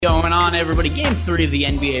Going on, everybody? Game 3 of the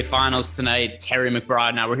NBA Finals tonight. Terry McBride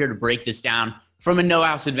and I, we're here to break this down from a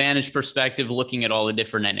no-house advantage perspective, looking at all the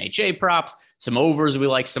different NHA props, some overs we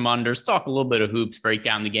like, some unders, talk a little bit of hoops, break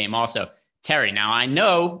down the game also. Terry, now I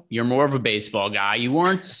know you're more of a baseball guy. You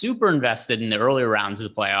weren't super invested in the earlier rounds of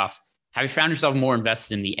the playoffs. Have you found yourself more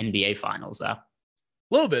invested in the NBA Finals, though? A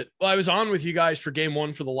little bit. Well, I was on with you guys for game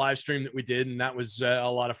 1 for the live stream that we did, and that was a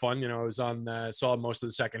lot of fun. You know, I was on, saw most of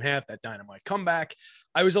the second half, that dynamite comeback.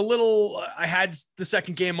 I had the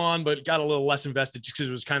second game on, but got a little less invested just because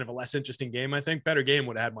it was kind of a less interesting game. I think better game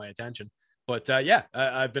would have had my attention. But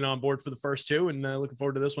I've been on board for the first two and looking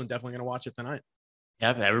forward to this one. Definitely going to watch it tonight.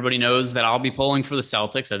 Yep. Everybody knows that I'll be pulling for the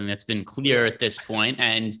Celtics. I think that's been clear at this point.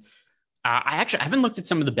 And I haven't looked at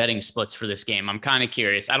some of the betting splits for this game. I'm kind of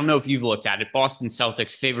curious. I don't know if you've looked at it. Boston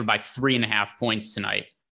Celtics favored by 3.5 points tonight.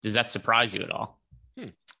 Does that surprise you at all?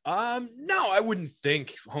 No, I wouldn't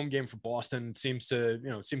think. Home game for Boston seems to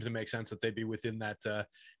make sense that they'd be within that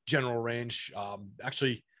general range.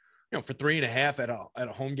 Actually, for 3.5 at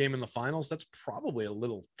a home game in the finals, that's probably a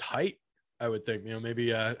little tight. I would think,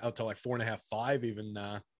 maybe out to like 4.5, 5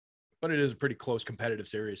 even. But it is a pretty close competitive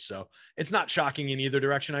series, so it's not shocking in either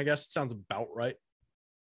direction. I guess it sounds about right.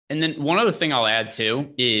 And then one other thing I'll add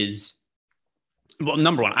too is, well,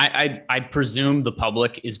 number one, I presume the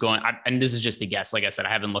public is going, and this is just a guess. Like I said, I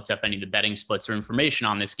haven't looked up any of the betting splits or information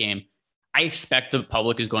on this game. I expect the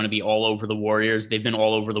public is going to be all over the Warriors. They've been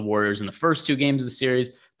all over the Warriors in the first 2 games of the series.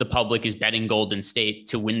 The public is betting Golden State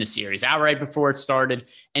to win the series outright before it started.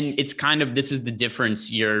 And it's kind of, this is the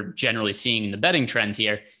difference you're generally seeing in the betting trends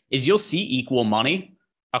here, is you'll see equal money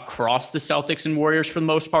across the Celtics and Warriors for the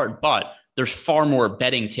most part, but there's far more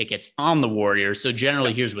betting tickets on the Warriors. So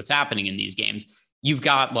generally, here's what's happening in these games. You've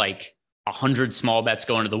got like 100 small bets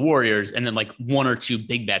going to the Warriors and then like 1 or 2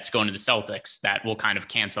 big bets going to the Celtics that will kind of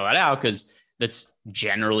cancel that out, because that's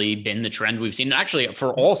generally been the trend we've seen. Actually,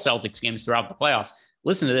 for all Celtics games throughout the playoffs,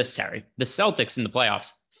 listen to this, Terry. The Celtics in the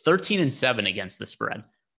playoffs, 13-7 against the spread.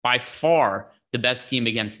 By far the best team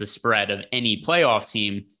against the spread of any playoff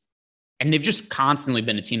team. And they've just constantly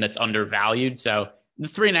been a team that's undervalued. So the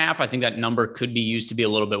 3.5, I think that number could be used to be a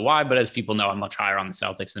little bit wide, but as people know, I'm much higher on the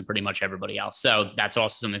Celtics than pretty much everybody else. So that's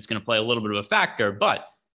also something that's going to play a little bit of a factor. But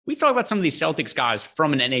we talk about some of these Celtics guys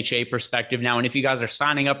from an NHA perspective now. And if you guys are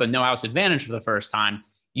signing up a no house advantage for the first time,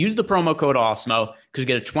 use the promo code AWESEMO because you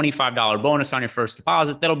get a $25 bonus on your first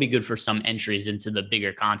deposit. That'll be good for some entries into the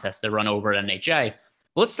bigger contests that run over at NHA.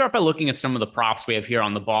 But let's start by looking at some of the props we have here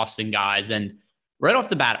on the Boston guys. And right off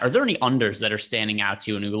the bat, are there any unders that are standing out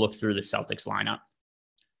to you when we look through the Celtics lineup?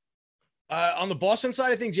 On the Boston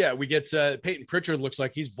side of things, we get Peyton Pritchard. Looks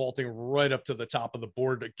like he's vaulting right up to the top of the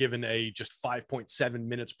board, given a just 5.7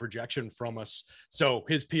 minutes projection from us. So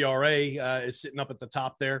his PRA is sitting up at the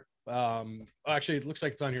top there. Actually, it looks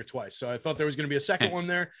like it's on here twice. So I thought there was going to be a second one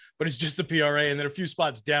there, but it's just the PRA, and then a few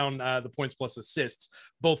spots down, the points plus assists,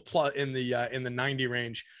 both in the 90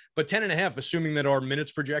 range. But 10.5, assuming that our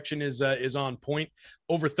minutes projection is on point,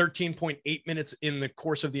 over 13.8 minutes in the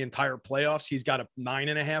course of the entire playoffs, he's got a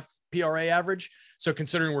 9.5 PRA average. So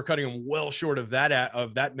considering we're cutting him well short of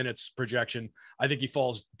that minutes projection, I think he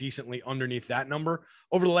falls decently underneath that number.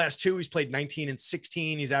 Over the last 2, he's played 19 and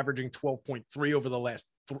 16. He's averaging 12.3 over the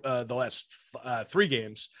last 3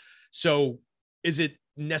 games. So is it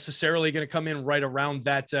necessarily going to come in right around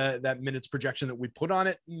that minutes projection that we put on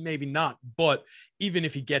it? Maybe not. But even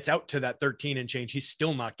if he gets out to that 13 and change, he's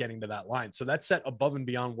still not getting to that line. So that's set above and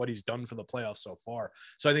beyond what he's done for the playoffs so far.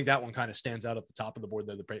 So I think that one kind of stands out at the top of the board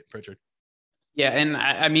there, the Pritchard. Yeah, and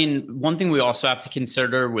I mean, one thing we also have to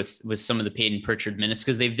consider with some of the Peyton Pritchard minutes,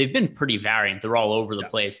 because they've been pretty variant. They're all over the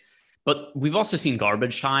place. But we've also seen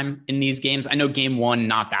garbage time in these games. I know game 1,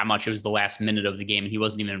 not that much. It was the last minute of the game, and he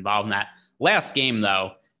wasn't even involved in that. Last game,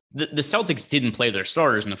 though, the Celtics didn't play their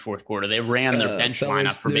starters in the fourth quarter. They ran their bench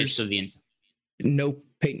lineup for most of the no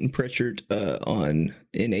Peyton Pritchard on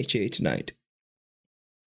NHA tonight.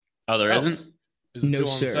 Oh, there isn't? Is it still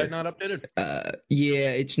on the site not updated? Yeah,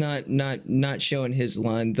 it's not showing his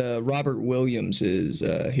line. The Robert Williams is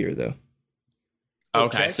here though.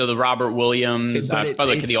 Okay, so the Robert Williams, by the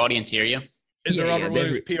way, can the audience hear you? Is the Robert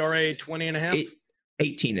Williams PRA 20.5?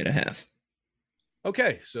 18.5.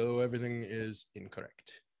 Okay, so everything is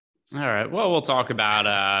incorrect. All right. Well, we'll talk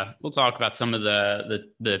about some of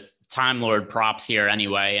the Time Lord props here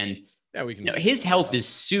anyway, and yeah, we can. His health is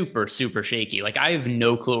super, super shaky. Like, I have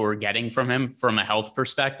no clue what we're getting from him from a health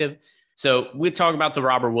perspective. So we talk about the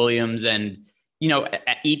Robert Williams, and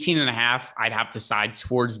at 18.5, I'd have to side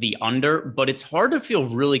towards the under, but it's hard to feel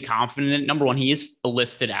really confident. Number one, he is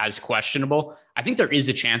listed as questionable. I think there is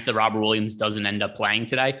a chance that Robert Williams doesn't end up playing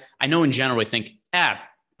today. I know in general we think,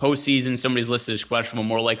 postseason, somebody's listed as questionable,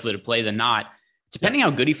 more likely to play than not. Depending how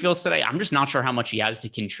good he feels today, I'm just not sure how much he has to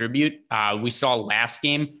contribute. We saw last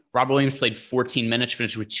game, Robert Williams played 14 minutes,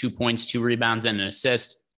 finished with 2 points, 2 rebounds, and an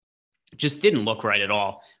assist. Just didn't look right at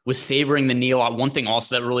all. Was favoring the kneel. One thing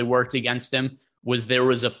also that really worked against him was there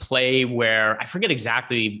was a play where I forget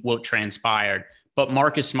exactly what transpired, but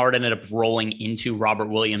Marcus Smart ended up rolling into Robert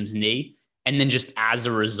Williams' knee. And then just as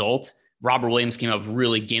a result, Robert Williams came up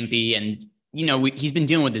really gimpy. And, he's been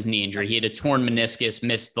dealing with his knee injury. He had a torn meniscus,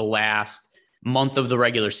 missed the last month of the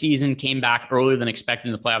regular season, came back earlier than expected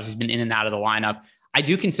in the playoffs. He's been in and out of the lineup. I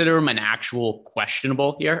do consider him an actual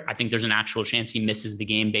questionable here. I think there's an actual chance he misses the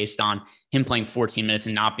game based on him playing 14 minutes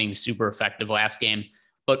and not being super effective last game.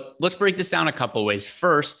 But let's break this down a couple of ways.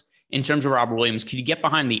 First, in terms of Robert Williams, could you get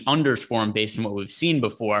behind the unders for him based on what we've seen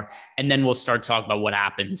before? And then we'll start talking about what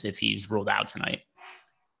happens if he's ruled out tonight.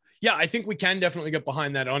 Yeah, I think we can definitely get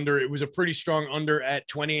behind that under. It was a pretty strong under at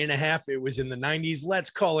 20.5. It was in the 90s.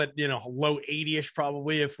 Let's call it, low 80-ish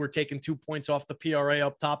probably if we're taking 2 points off the PRA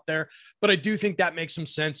up top there. But I do think that makes some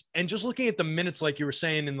sense. And just looking at the minutes, like you were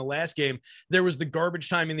saying in the last game, there was the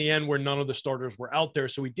garbage time in the end where none of the starters were out there.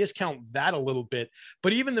 So we discount that a little bit.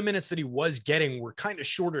 But even the minutes that he was getting were kind of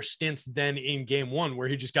shorter stints than in game one, where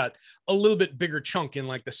he just got a little bit bigger chunk in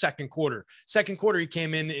like the second quarter. Second quarter, he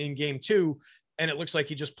came in game two, and it looks like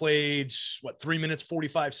he just played 3 minutes,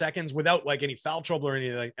 45 seconds without like any foul trouble or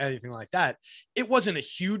anything like that. It wasn't a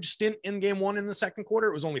huge stint in game one in the second quarter.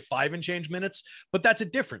 It was only 5 and change minutes, but that's a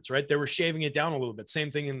difference, right? They were shaving it down a little bit. Same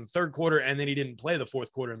thing in the third quarter. And then he didn't play the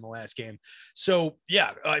fourth quarter in the last game. So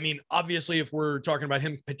yeah, I mean, obviously if we're talking about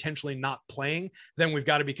him potentially not playing, then we've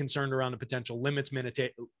got to be concerned around a potential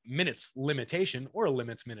minutes limitation or a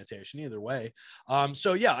limits limitation, either way.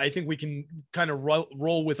 So yeah, I think we can kind of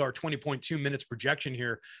roll with our 20.2 minutes projection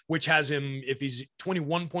here, which has him, if he's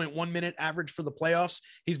 21.1 minute average for the playoffs,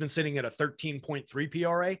 he's been sitting at a 13.3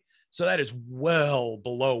 PRA. So that is well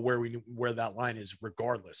below where that line is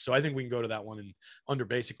regardless. So I think we can go to that one in under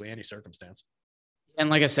basically any circumstance. And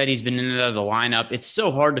like I said, he's been in and out of the lineup. It's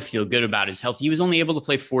so hard to feel good about his health. He was only able to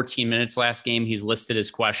play 14 minutes last game. He's listed as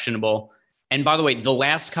questionable. And by the way, the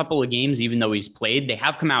last couple of games, even though he's played, they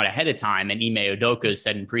have come out ahead of time. And Ime Udoka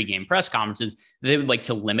said in pregame press conferences that they would like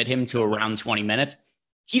to limit him to around 20 minutes.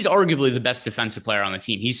 He's arguably the best defensive player on the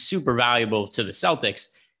team. He's super valuable to the Celtics.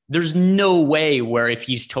 There's no way where if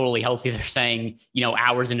he's totally healthy, they're saying,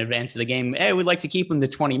 hours in advance of the game, hey, we'd like to keep him to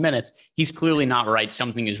 20 minutes. He's clearly not right.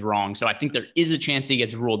 Something is wrong. So I think there is a chance he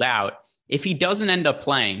gets ruled out. If he doesn't end up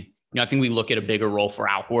playing, I think we look at a bigger role for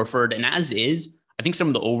Al Horford. And as is, I think some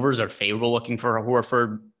of the overs are favorable looking for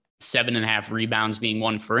Horford, 7.5 rebounds being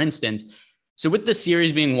one, for instance. So with the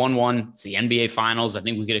series being 1-1, it's the NBA Finals. I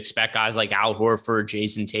think we could expect guys like Al Horford,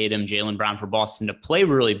 Jason Tatum, Jaylen Brown for Boston to play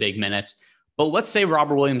really big minutes. But let's say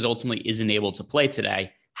Robert Williams ultimately isn't able to play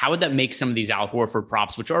today. How would that make some of these Al Horford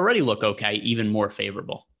props, which already look okay, even more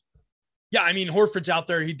favorable? Yeah, I mean, Horford's out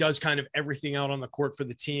there. He does kind of everything out on the court for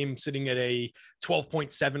the team, sitting at a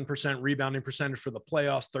 12.7% rebounding percentage for the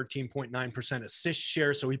playoffs, 13.9% assist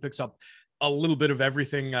share. So he picks up a little bit of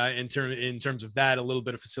everything in terms of that, a little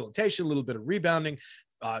bit of facilitation, a little bit of rebounding.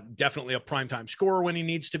 Definitely a primetime scorer when he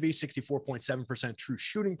needs to be, 64.7% true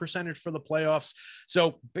shooting percentage for the playoffs.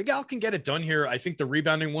 So Big Al can get it done here. I think the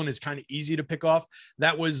rebounding one is kind of easy to pick off.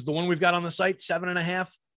 That was the one we've got on the site, 7.5.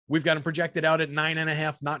 We've got him projected out at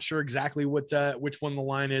 9.5. Not sure exactly which one the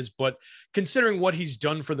line is, but considering what he's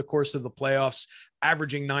done for the course of the playoffs,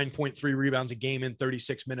 averaging 9.3 rebounds a game in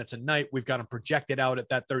 36 minutes a night, we've got him projected out at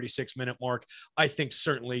that 36-minute mark. I think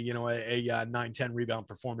certainly, a 9-10 rebound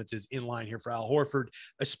performance is in line here for Al Horford,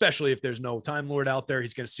 especially if there's no Time Lord out there.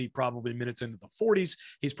 He's going to see probably minutes into the 40s.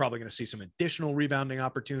 He's probably going to see some additional rebounding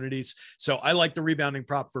opportunities. So I like the rebounding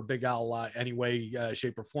prop for Big Al anyway,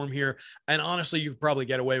 shape or form here. And honestly, you could probably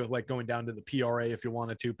get away with like going down to the PRA if you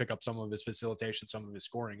wanted to pick up some of his facilitation, some of his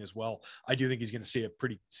scoring as well. I do think he's going to see a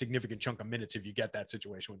pretty significant chunk of minutes if you get that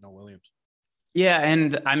situation with no Williams. Yeah.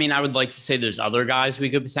 And I mean, I would like to say there's other guys we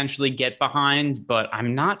could potentially get behind, but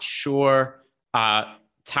I'm not sure.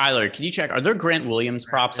 Tyler, can you check? Are there Grant Williams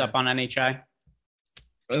props up on NHI?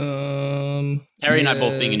 Terry and I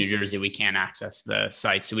both being in New Jersey, we can't access the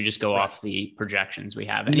site. So we just go off the projections we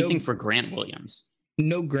have. Anything for Grant Williams?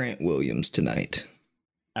 No Grant Williams tonight.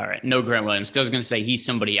 All right. No Grant Williams. Because I was going to say he's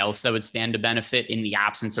somebody else that would stand to benefit in the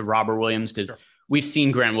absence of Robert Williams, because we've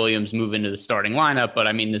seen Grant Williams move into the starting lineup. But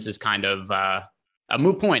I mean, this is kind of a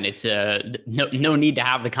moot point. It's no need to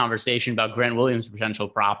have the conversation about Grant Williams' potential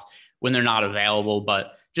props when they're not available.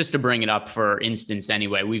 But just to bring it up for instance,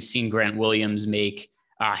 anyway, we've seen Grant Williams make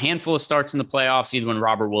a handful of starts in the playoffs, either when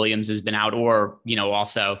Robert Williams has been out or,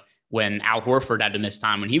 also when Al Horford had to miss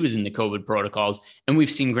time when he was in the COVID protocols. And we've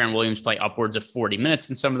seen Grant Williams play upwards of 40 minutes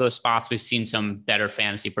in some of those spots. We've seen some better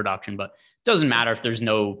fantasy production, but it doesn't matter if there's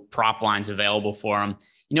no prop lines available for him.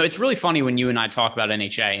 It's really funny when you and I talk about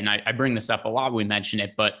NHA, and I bring this up a lot when we mention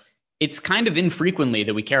it, but it's kind of infrequently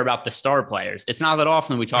that we care about the star players. It's not that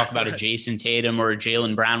often we talk about a Jason Tatum or a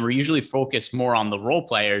Jaylen Brown. We're usually focused more on the role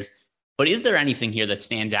players. But is there anything here that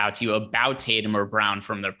stands out to you about Tatum or Brown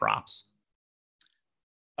from their props?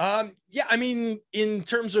 Yeah, I mean, in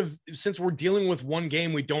terms of, since we're dealing with one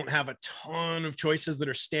game, we don't have a ton of choices that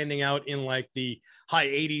are standing out in like the high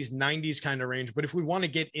 80s, 90s kind of range. But if we want to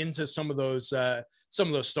get into some of those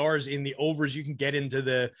stars in the overs, you can get into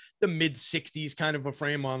the mid 60s kind of a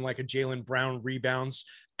frame on like a Jaylen Brown rebounds.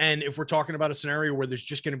 And if we're talking about a scenario where there's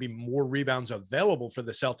just going to be more rebounds available for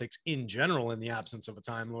the Celtics in general, in the absence of a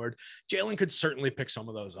Time Lord, Jaylen could certainly pick some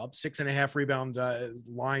of those up. 6.5 rebound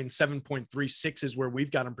line, 7.36 is where we've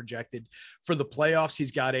got him projected for the playoffs. He's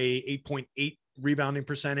got a 8.8 rebounding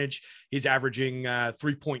percentage. He's averaging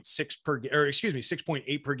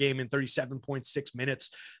 6.8 per game in 37.6 minutes.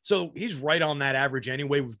 So he's right on that average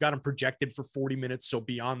anyway. We've got him projected for 40 minutes, so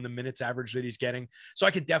beyond the minutes average that he's getting. So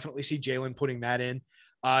I could definitely see Jaylen putting that in.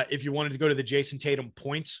 If you wanted to go to the Jason Tatum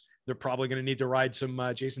points, they're probably going to need to ride some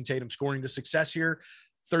Jason Tatum scoring to success here.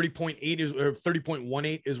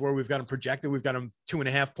 30.18 is where we've got him projected. We've got him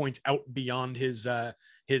 2.5 points out beyond his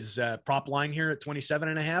prop line here at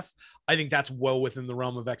 27.5. I think that's well within the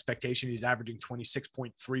realm of expectation. He's averaging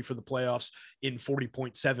 26.3 for the playoffs in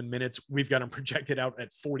 40.7 minutes. We've got him projected out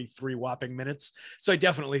at 43 whopping minutes. So I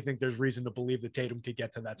definitely think there's reason to believe that Tatum could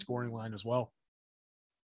get to that scoring line as well.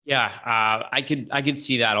 Yeah, I could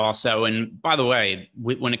see that also. And by the way,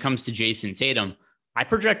 when it comes to Jason Tatum, I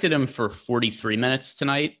projected him for 43 minutes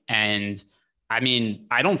tonight. And I mean,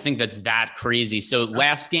 I don't think that's that crazy. So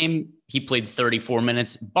last game, he played 34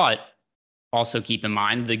 minutes, but also keep in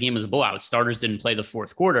mind, the game was a blowout. Starters didn't play the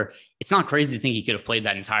fourth quarter. It's not crazy to think he could have played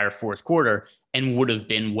that entire fourth quarter and would have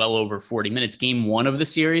been well over 40 minutes. Game one of the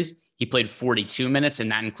series, he played 42 minutes, and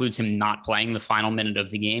that includes him not playing the final minute of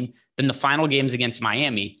the game. Then the final games against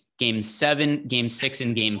Miami, game 7, game 6,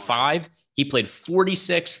 and game 5, he played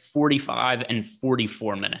 46, 45, and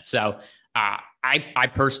 44 minutes. So I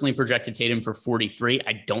personally projected Tatum for 43.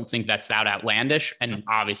 I don't think that's that outlandish. And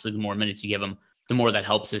obviously, the more minutes you give him, the more that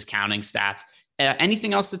helps his counting stats.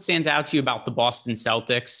 Anything else that stands out to you about the Boston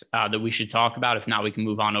Celtics that we should talk about? If not, we can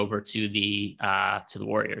move on over to the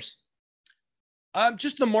Warriors.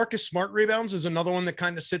 Just the Marcus Smart rebounds is another one that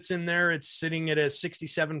kind of sits in there. It's sitting at a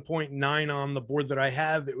 67.9 on the board that I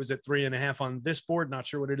have. It was at 3.5 on this board. Not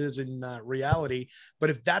sure what it is in reality, but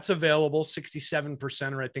if that's available,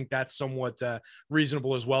 67%, or I think that's somewhat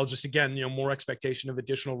reasonable as well. Just again, more expectation of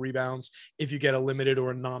additional rebounds if you get a limited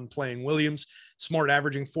or a non-playing Williams. Smart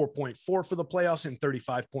averaging 4.4 for the playoffs in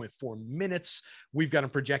 35.4 minutes. We've got him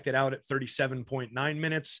projected out at 37.9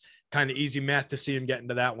 minutes. Kind of easy math to see him get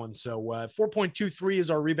into that one. So 4.23 is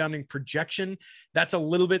our rebounding projection. That's a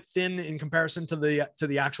little bit thin in comparison to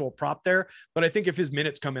the actual prop there. But I think if his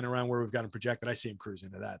minutes come in around where we've got him projected, I see him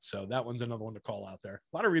cruising to that. So that one's another one to call out there.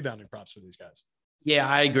 A lot of rebounding props for these guys. Yeah,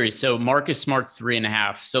 I agree. So Marcus Smart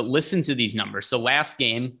 3.5. So listen to these numbers. So last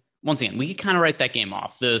game, once again, we could kind of write that game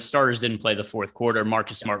off. The starters didn't play the fourth quarter.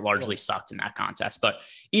 Marcus Smart largely sucked in that contest. But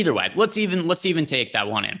either way, let's even take that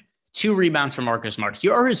one in. 2 rebounds from Marcus Smart.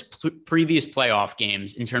 Here are his previous playoff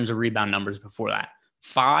games in terms of rebound numbers before that.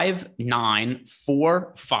 5, 9,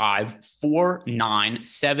 4, 5, 4, 9,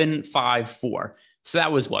 7, 5, 4. So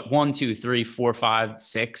that was what? 1, 2, 3, 4, 5,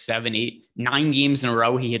 6, 7, 8, 9 games in a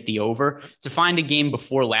row he hit the over. To find a game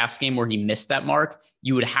before last game where he missed that mark,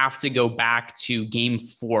 you would have to go back to game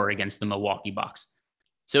 4 against the Milwaukee Bucks.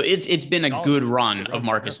 So it's been a good run of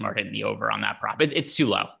Marcus Smart hitting the over on that prop. It's too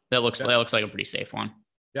low. That looks like a pretty safe one.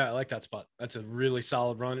 Yeah, I like that spot. That's a really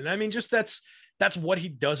solid run. And I mean, just that's what he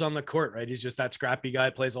does on the court, right? He's just that scrappy guy,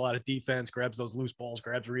 plays a lot of defense, grabs those loose balls,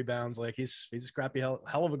 grabs rebounds. Like he's a scrappy hell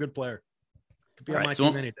of a good player. Could be on my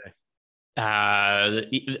team any day.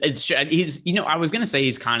 He's, I was going to say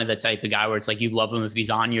he's kind of the type of guy where it's like, you love him if he's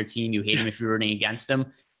on your team, you hate him if you're rooting against him.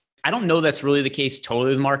 I don't know that's really the case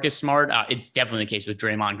totally with Marcus Smart. It's definitely the case with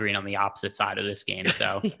Draymond Green on the opposite side of this game.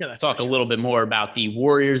 So talk a little bit more about the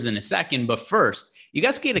Warriors in a second. But first, you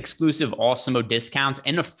guys get exclusive Awesemo discounts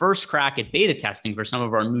and a first crack at beta testing for some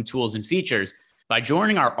of our new tools and features. By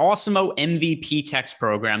joining our Awesemo MVP text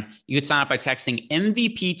program, you can sign up by texting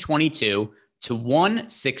MVP22 to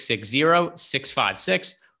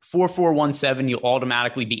 1-660-656-4417. You'll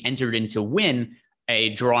automatically be entered in to win a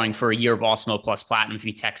drawing for a year of Awesemo Plus Platinum if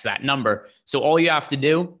you text that number. So all you have to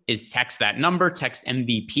do is text that number, text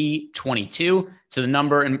MVP22 to the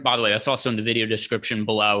number. And by the way, that's also in the video description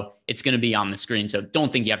below. It's going to be on the screen. So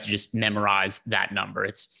don't think you have to just memorize that number.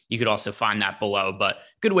 You could also find that below, but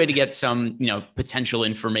good way to get some, potential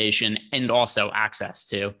information and also access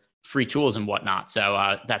to free tools and whatnot.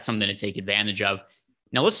 So that's something to take advantage of.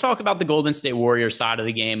 Now let's talk about the Golden State Warriors side of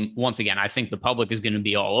the game. Once again, I think the public is going to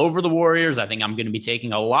be all over the Warriors. I think I'm going to be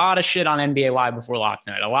taking a lot of shit on NBA Live before lock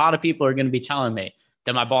tonight. A lot of people are going to be telling me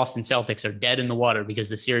that my Boston Celtics are dead in the water because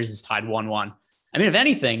the series is tied 1-1. I mean, if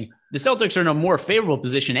anything, the Celtics are in a more favorable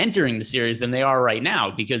position entering the series than they are right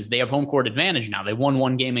now because they have home court advantage now. They won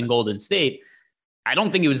one game in Golden State. I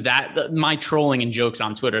don't think it was my trolling and jokes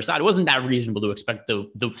on Twitter aside, it wasn't that reasonable to expect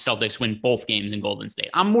the Celtics win both games in Golden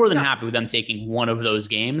State. I'm more than happy with them taking one of those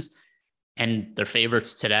games, and they're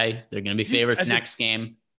favorites today. They're going to be favorites next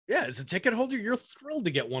game. Yeah, as a ticket holder, you're thrilled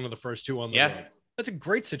to get one of the first two on the road. That's a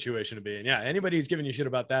great situation to be in. Yeah, anybody who's giving you shit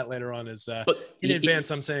about that later on is in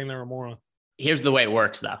advance. I'm saying they're a moron. Here's the way it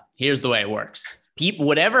works, though. People,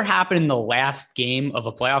 whatever happened in the last game of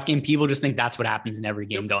a playoff game, people just think that's what happens in every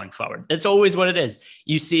game going forward. That's always what it is.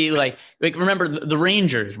 You see, like remember the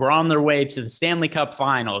Rangers were on their way to the Stanley Cup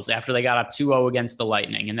Finals after they got up 2-0 against the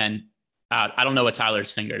Lightning. And then I don't know what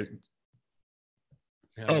Tyler's finger.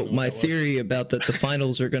 My theory about that the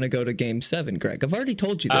finals are going to go to Game 7, Greg. I've already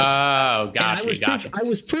told you this. Oh, gotcha. I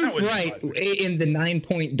was proof right in the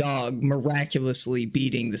 9-point dog miraculously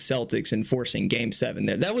beating the Celtics and forcing Game 7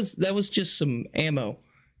 there. That was just some ammo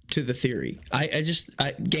to the theory.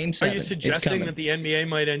 Game 7. Are you suggesting that the NBA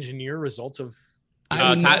might engineer results of?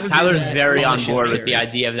 Tyler's very on board with the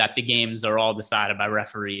idea that the games are all decided by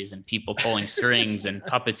referees and people pulling strings and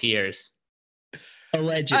puppeteers.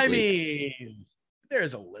 Allegedly. I mean,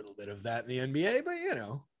 there's a little bit of that in the NBA, but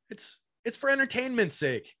it's for entertainment's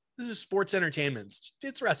sake. This is sports entertainment.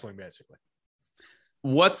 It's wrestling, basically.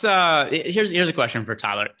 What's here's a question for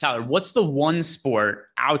Tyler. Tyler, what's the one sport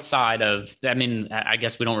outside of, I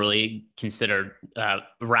guess we don't really consider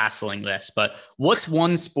wrestling this, but what's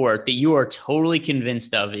one sport that you are totally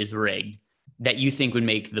convinced of is rigged that you think would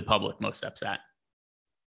make the public most upset?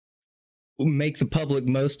 Make the public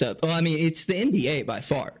most up. Well, it's the NBA by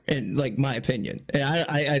far, in my opinion. And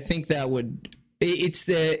I think that it's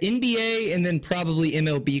the NBA and then probably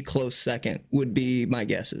MLB close second would be my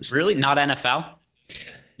guesses. Really? Not NFL?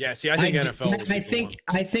 Yeah, see, I think NFL.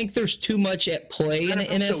 I think there's too much at play in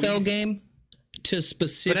an NFL game to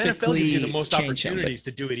specifically. But NFL gives you the most opportunities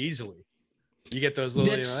to do it easily. You get those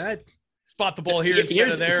little, spot the ball here instead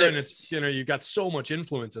of there, and it's you've got so much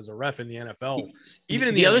influence as a ref in the NFL. Even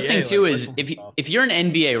in the other NBA, thing too is if you're an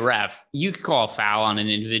NBA ref, you could call a foul on an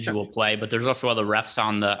individual play, but there's also other refs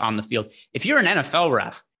on the field. If you're an NFL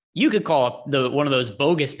ref, you could call one of those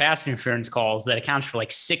bogus pass interference calls that accounts for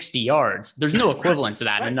 60 yards. There's no equivalent to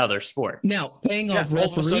that in another sport. Now, paying off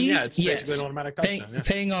referees, it's basically an automatic touchdown.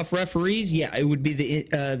 Paying off referees, it would be the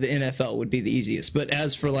NFL would be the easiest. But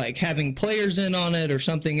as for having players in on it or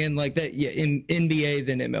something in like that, in NBA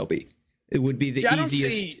then MLB, it would be the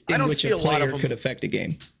easiest in which a player could affect a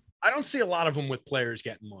game. I don't see a lot of them with players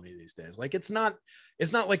getting money these days.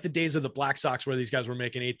 It's not like the days of the Black Sox where these guys were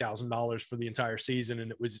making $8,000 for the entire season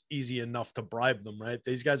and it was easy enough to bribe them, right?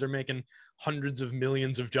 These guys are making hundreds of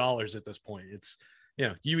millions of dollars at this point. It's,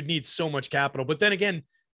 you would need so much capital. But then again,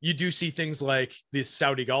 you do see things like this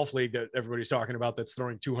Saudi Golf League that everybody's talking about that's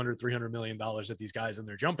throwing $200-300 million at these guys and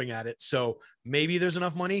they're jumping at it. So maybe there's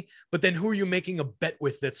enough money, but then who are you making a bet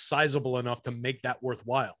with that's sizable enough to make that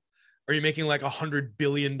worthwhile? Are you making $100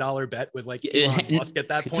 billion bet with Elon Musk at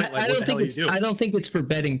that point? I don't think it's for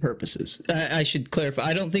betting purposes. I should clarify.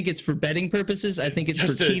 I don't think it's for betting purposes. I think it's for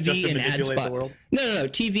TV and ad spot. No,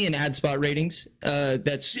 TV and ad spot ratings.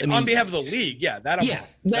 That's on behalf of the league. Yeah,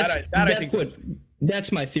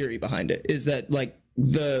 that's my theory behind it. Is that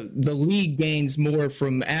the league gains more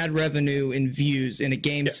from ad revenue and views in a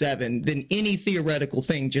Game 7 than any theoretical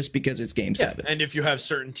thing just because it's Game 7. And if you have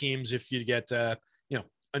certain teams, if you get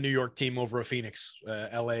a New York team over a Phoenix,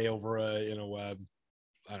 LA over I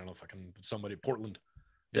don't know if somebody Portland.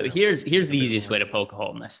 So here's the easiest way to poke a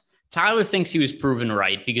hole in this. Tyler thinks he was proven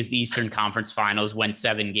right because the Eastern Conference Finals went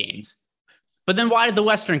 7 games. But then why did the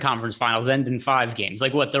Western Conference Finals end in 5 games?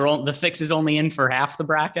 The fix is only in for half the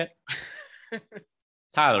bracket?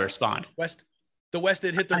 Tyler, respond. The West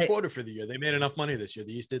did hit their quota for the year. They made enough money this year.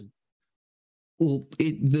 The East didn't. Well,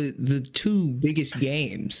 the two biggest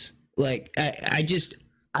games,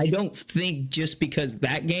 I don't think just because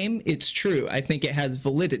that game, it's true. I think it has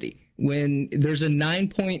validity. when there's a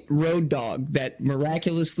 9-point road dog that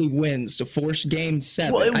miraculously wins to force game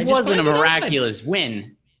 7. Well, it wasn't a miraculous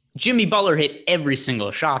win. Jimmy Butler hit every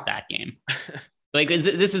single shot that game. Like, this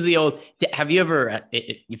is the old. Have you ever,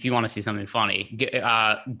 if you want to see something funny,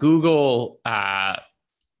 Google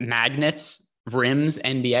magnets, rims,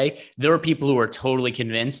 NBA. There are people who are totally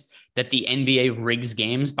convinced that the NBA rigs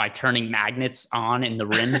games by turning magnets on in the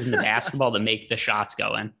rims in the basketball to make the shots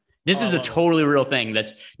go in. This is a totally real thing.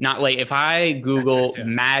 That's not like, if I Google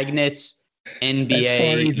magnets, NBA, that's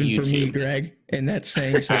far even YouTube. For me, Greg, and that's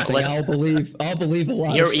saying something. I'll believe a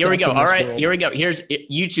lot. Here we go. All right, world. Here we go. Here's a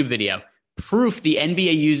YouTube video. Proof the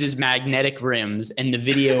NBA uses magnetic rims, and the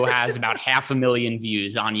video has about 500,000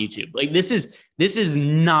 views on YouTube. Like, this is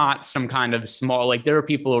not some kind of small, like, there are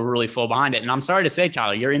people who are really full behind it. And I'm sorry to say,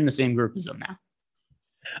 Tyler, you're in the same group as them now.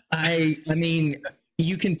 I mean,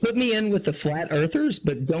 you can put me in with the flat earthers,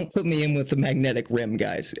 but don't put me in with the magnetic rim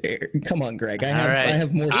guys. Come on, Greg. I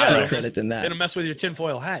have more street credit than that. You're gonna mess with your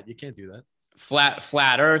tinfoil hat. You can't do that.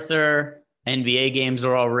 Flat earther. NBA games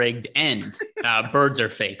are all rigged, and birds are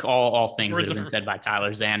fake. All things that have been said by Tyler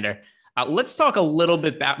Zander. Let's talk a little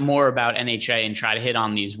bit more about NHA and try to hit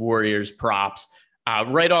on these Warriors props.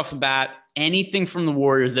 Right off the bat, anything from the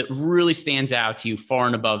Warriors that really stands out to you far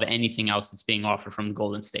and above anything else that's being offered from the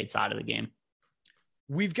Golden State side of the game?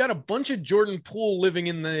 We've got a bunch of Jordan Poole living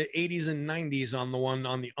in the 80s and 90s on the one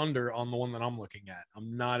that I'm looking at.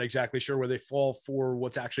 I'm not exactly sure where they fall for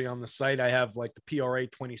what's actually on the site. I have like the PRA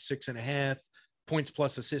 26.5, points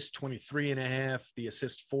plus assists 23.5, the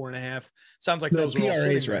assist 4.5. Sounds like those are all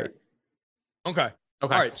sitting right. Okay. All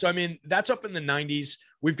right. So, I mean, that's up in the 90s.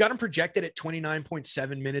 We've got him projected at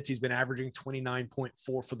 29.7 minutes. He's been averaging 29.4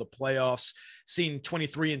 for the playoffs, seen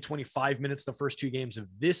 23 and 25 minutes the first 2 games of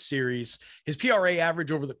this series. His PRA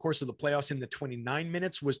average over the course of the playoffs in the 29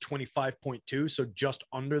 minutes was 25.2, so just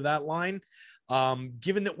under that line.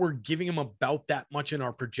 Given that we're giving him about that much in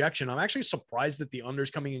our projection, I'm actually surprised that the under's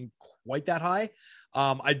coming in quite that high.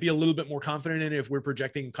 I'd be a little bit more confident in it if we're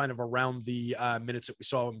projecting kind of around the minutes that we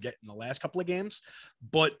saw him get in the last couple of games.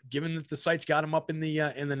 But given that the site's got him up in the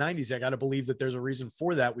 90s, I got to believe that there's a reason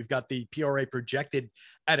for that. We've got the PRA projected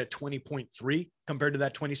at a 20.3 compared to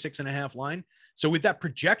that 26.5 line. So with that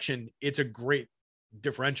projection, it's a great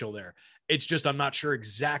differential there. It's just, I'm not sure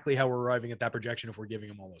exactly how we're arriving at that projection if we're giving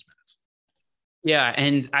him all those minutes. Yeah.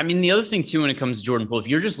 And I mean, the other thing too, when it comes to Jordan Poole, if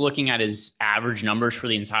you're just looking at his average numbers for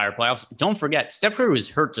the entire playoffs, don't forget Steph Curry was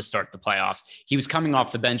hurt to start the playoffs. He was coming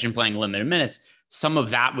off the bench and playing limited minutes. Some of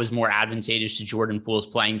that was more advantageous to Jordan Poole's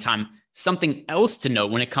playing time. Something else to note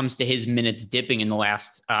when it comes to his minutes dipping in the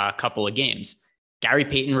last couple of games. Gary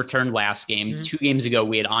Payton returned last game. Mm-hmm. 2 games ago,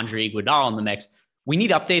 we had Andre Iguodala in the mix. We need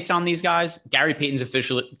updates on these guys. Gary Payton's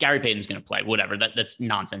going to play, whatever. That's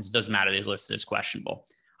nonsense. It doesn't matter. He's listed as questionable.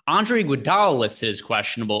 Andre Iguodala listed as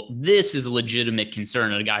questionable. This is a legitimate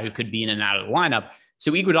concern of a guy who could be in and out of the lineup.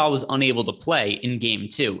 So Iguodala was unable to play in game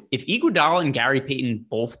 2. If Iguodala and Gary Payton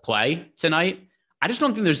both play tonight, I just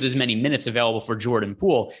don't think there's as many minutes available for Jordan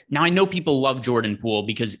Poole. Now, I know people love Jordan Poole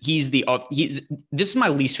because this is my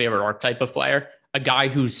least favorite archetype of player, a guy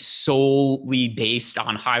who's solely based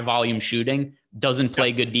on high volume shooting, doesn't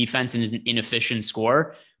play good defense, and is an inefficient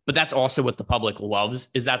scorer. But that's also what the public loves,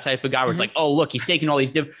 is that type of guy where it's like, oh, look, he's taking all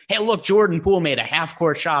these hey, look, Jordan Poole made a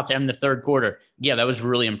half-court shot to end the third quarter. Yeah, that was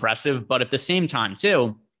really impressive. But at the same time,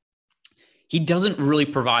 too, he doesn't really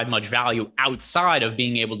provide much value outside of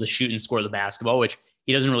being able to shoot and score the basketball, which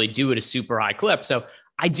he doesn't really do at a super high clip. So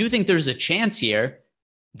I do think there's a chance here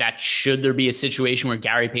that should there be a situation where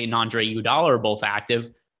Gary Payton and Andre Iguodala are both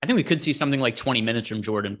active, I think we could see something like 20 minutes from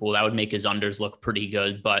Jordan Poole. That would make his unders look pretty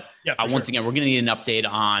good. But once again, we're going to need an update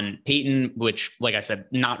on Peyton, which, like I said,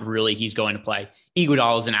 not really. He's going to play.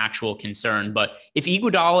 Iguodala is an actual concern. But if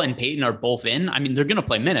Iguodala and Peyton are both in, I mean, they're going to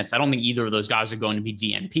play minutes. I don't think either of those guys are going to be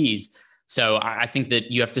DNPs. So I think that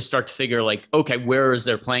you have to start to figure like, okay, where is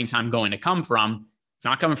their playing time going to come from? It's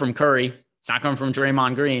not coming from Curry. It's not coming from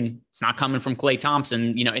Draymond Green. It's not coming from Klay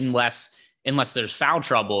Thompson, unless there's foul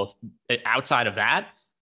trouble. Outside of that,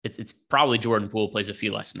 it's probably Jordan Poole plays a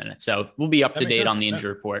few less minutes. So we'll be up to date on the injury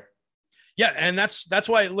report. Yeah. And that's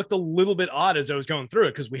why it looked a little bit odd as I was going through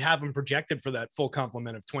it, because we have him projected for that full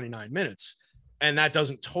complement of 29 minutes. And that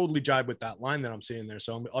doesn't totally jibe with that line that I'm seeing there.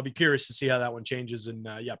 So I'll be curious to see how that one changes. And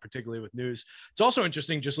particularly with news. It's also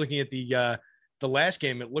interesting just looking at the last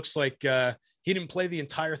game. It looks like he didn't play the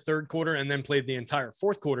entire third quarter and then played the entire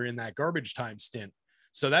fourth quarter in that garbage time stint.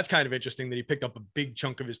 So that's kind of interesting that he picked up a big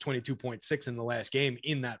chunk of his 22.6 in the last game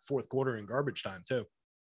in that fourth quarter in garbage time too.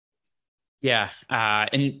 Yeah.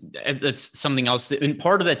 And that's something else. And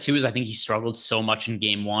part of that too is I think he struggled so much in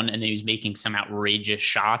game one, and then he was making some outrageous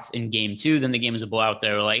shots in game two. Then the game was a blowout.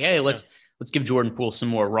 They were like, hey, let's give Jordan Poole some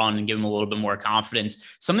more run and give him a little bit more confidence.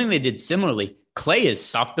 Something they did similarly. Clay has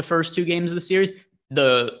sucked the first two games of the series.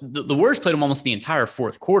 The Warriors played him almost the entire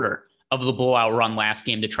fourth quarter of the blowout run last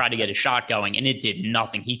game to try to get a shot going, and it did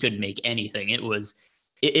nothing. He couldn't make anything. It was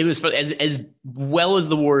for as well as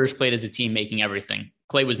the Warriors played as a team, making everything.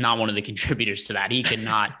 Clay was not one of the contributors to that. He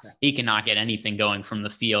cannot get anything going from the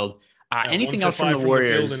field. Anything else from the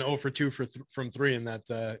Warriors? And 0 for 2 from 3 in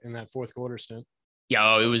that fourth quarter stint.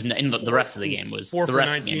 Yeah, it was in the rest of the game was 4 for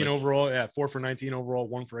 19 overall. Yeah, 4 for 19 overall,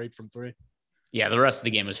 1 for 8 from 3. Yeah, the rest of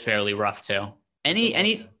the game was fairly rough too.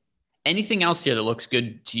 Anything else here that looks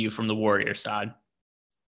good to you from the Warriors side?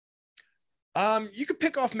 You could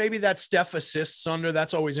pick off maybe that Steph assists under.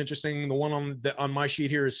 That's always interesting. The one on my sheet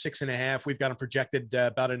here is 6.5. We've got him projected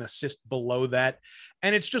about an assist below that.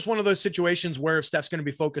 And it's just one of those situations where if Steph's going to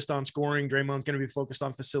be focused on scoring, Draymond's going to be focused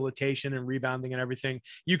on facilitation and rebounding and everything.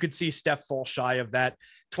 You could see Steph fall shy of that.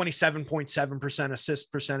 27.7%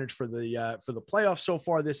 assist percentage for the playoffs so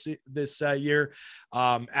far this year,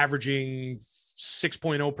 averaging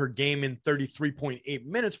 6.0 per game in 33.8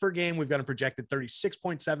 minutes per game. We've got a projected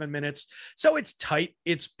 36.7 minutes. So it's tight.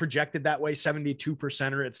 It's projected that way,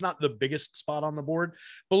 72%. It's not the biggest spot on the board,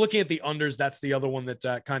 but looking at the unders, that's the other one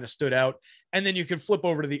that kind of stood out. And then you can flip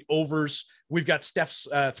over to the overs. We've got Steph's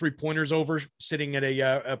 3-pointers over sitting at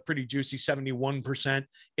a pretty juicy 71%.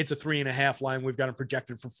 It's a 3.5 line. We've got him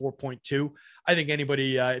projected for 4.2. I think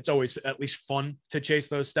anybody, it's always at least fun to chase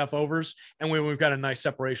those Steph overs. And when we've got a nice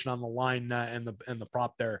separation on the line and the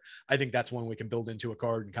prop there, I think that's one we can build into a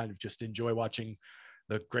card and kind of just enjoy watching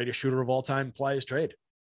the greatest shooter of all time play his trade.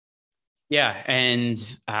 Yeah.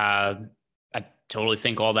 And I totally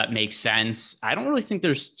think all that makes sense. I don't really think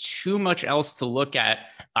there's too much else to look at.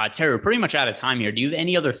 Terry, we're pretty much out of time here. Do you have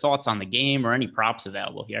any other thoughts on the game or any props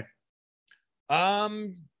available here?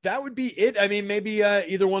 That would be it. I mean, maybe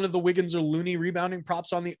either one of the Wiggins or Looney rebounding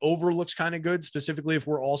props on the over looks kind of good, specifically if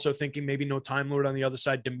we're also thinking maybe no Time Lord on the other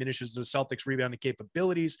side diminishes the Celtics rebounding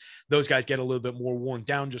capabilities. Those guys get a little bit more worn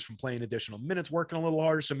down just from playing additional minutes, working a little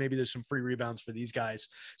harder. So maybe there's some free rebounds for these guys.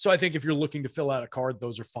 So I think if you're looking to fill out a card,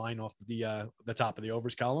 those are fine off the top of the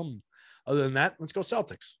overs column. Other than that, let's go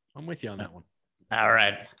Celtics. I'm with you on that one. All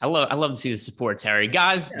right. I love to see the support, Terry.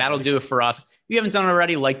 Guys, that'll do it for us. If you haven't done it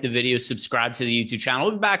already, like the video, subscribe to the YouTube channel.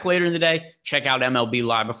 We'll be back later in the day. Check out MLB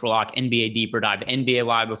Live Before Lock, NBA Deeper Dive, NBA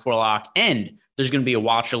Live Before Lock, and there's going to be a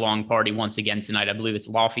watch-along party once again tonight. I believe it's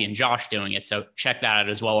Laffy and Josh doing it, so check that out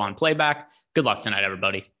as well on playback. Good luck tonight,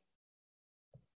 everybody.